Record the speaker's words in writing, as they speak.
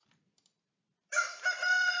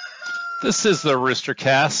This is the Rooster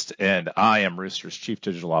Cast, and I am Rooster's Chief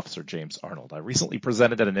Digital Officer, James Arnold. I recently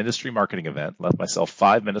presented at an industry marketing event, left myself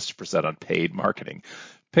 5 minutes to present on paid marketing.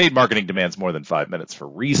 Paid marketing demands more than 5 minutes for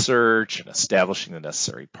research and establishing the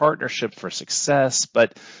necessary partnership for success,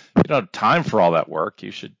 but if you don't have time for all that work,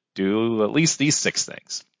 you should do at least these 6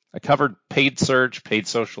 things. I covered paid search, paid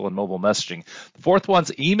social, and mobile messaging. The fourth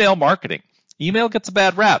one's email marketing. Email gets a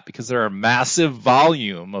bad rap because there are a massive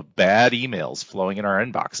volume of bad emails flowing in our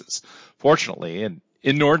inboxes. Fortunately, an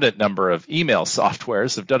inordinate number of email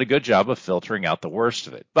softwares have done a good job of filtering out the worst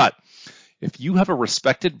of it. But if you have a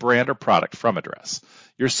respected brand or product from address,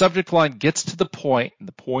 your subject line gets to the point, and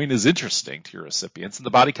the point is interesting to your recipients, and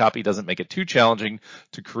the body copy doesn't make it too challenging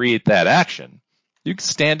to create that action, you can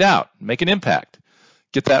stand out and make an impact.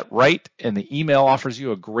 Get that right, and the email offers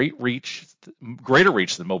you a greater reach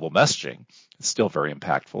than mobile messaging. It's still very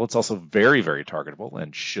impactful. It's also very, very targetable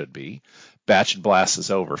and should be. Batch and blast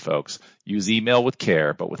is over, folks. Use email with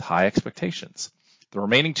care, but with high expectations. The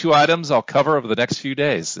remaining 2 items I'll cover over the next few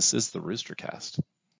days. This is the Rooster Cast.